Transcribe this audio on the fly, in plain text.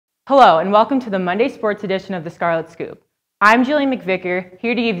Hello and welcome to the Monday Sports edition of the Scarlet Scoop. I'm Julie McVicker,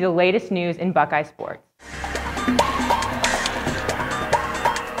 here to give you the latest news in Buckeye sports.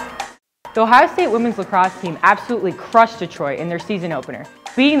 The Ohio State women's lacrosse team absolutely crushed Detroit in their season opener,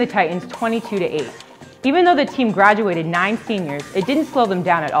 beating the Titans 22-8. Even though the team graduated 9 seniors, it didn't slow them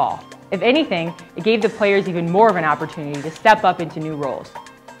down at all. If anything, it gave the players even more of an opportunity to step up into new roles.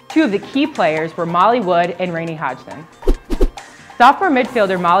 2 of the key players were Molly Wood and Rainey Hodgson. Sophomore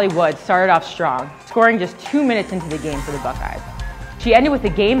midfielder Molly Wood started off strong, scoring just 2 minutes into the game for the Buckeyes. She ended with a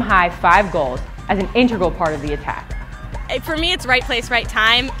game-high 5 goals as an integral part of the attack. For me, it's right place, right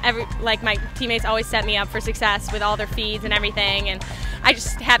time. My teammates always set me up for success with all their feeds and everything, and I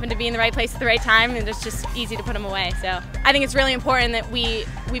just happened to be in the right place at the right time, and it's just easy to put them away. So I think it's really important that we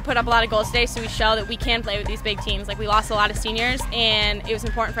put up a lot of goals today, so we show that we can play with these big teams. Like, we lost a lot of seniors, and it was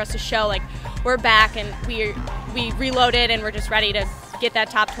important for us to show like we're back and we reloaded and we're just ready to get that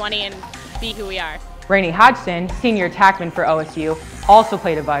top 20 and be who we are. Rainey Hodgson, senior attackman for OSU, also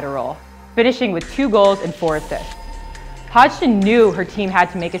played a vital role, finishing with 2 goals and 4 assists. Hodgson knew her team had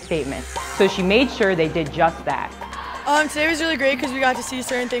to make a statement, so she made sure they did just that. Today was really great because we got to see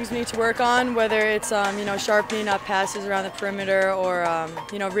certain things we need to work on, whether it's sharpening up passes around the perimeter or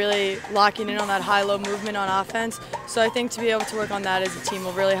really locking in on that high-low movement on offense. So I think to be able to work on that as a team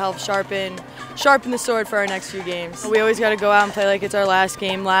will really help sharpen the sword for our next few games. We always got to go out and play like it's our last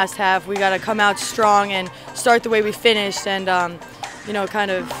game, last half. We got to come out strong and start the way we finished, and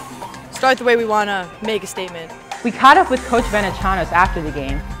kind of start the way we want to make a statement. We caught up with Coach Venechanos after the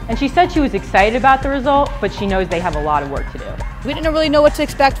game, and she said she was excited about the result, but she knows they have a lot of work to do. We didn't really know what to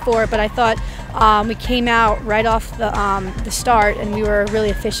expect for it, but I thought we came out right off the start, and we were really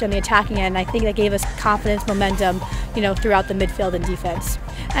efficient in the attacking end. I think that gave us confidence, momentum, throughout the midfield and defense.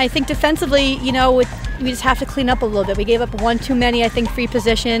 And I think defensively, we just have to clean up a little bit. We gave up 1 too many, free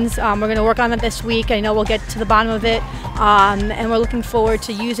positions. We're going to work on it this week. I know we'll get to the bottom of it, and we're looking forward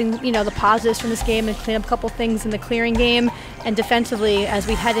to using, the positives from this game and clean up a couple things in the clearing game and defensively as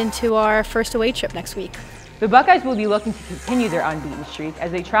we head into our first away trip next week. The Buckeyes will be looking to continue their unbeaten streak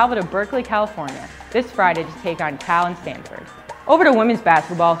as they travel to Berkeley, California this Friday to take on Cal and Stanford. Over to women's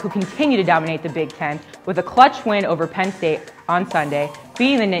basketball, who continue to dominate the Big Ten with a clutch win over Penn State on Sunday,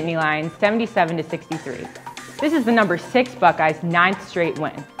 beating the Nittany Lions 77-63. This is the number 6 Buckeyes' 9th straight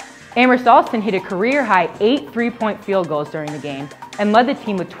win. Amherst Alston hit a career-high 8 3-point field goals during the game and led the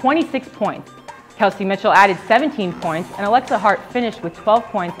team with 26 points. Kelsey Mitchell added 17 points, and Alexa Hart finished with 12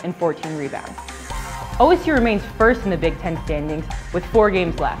 points and 14 rebounds. OSU remains first in the Big Ten standings with 4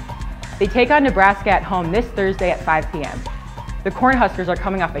 games left. They take on Nebraska at home this Thursday at 5 p.m. The Cornhuskers are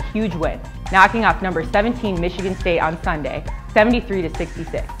coming off a huge win, knocking off number 17 Michigan State on Sunday,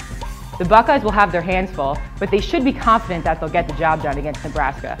 73-66. The Buckeyes will have their hands full, but they should be confident that they'll get the job done against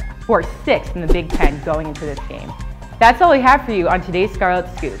Nebraska, who are 6th in the Big Ten going into this game. That's all we have for you on today's Scarlet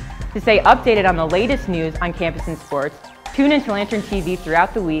Scoop. To stay updated on the latest news on campus and sports, tune into Lantern TV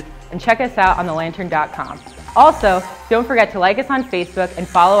throughout the week and check us out on thelantern.com. Also, don't forget to like us on Facebook and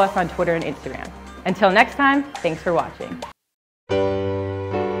follow us on Twitter and Instagram. Until next time, thanks for watching.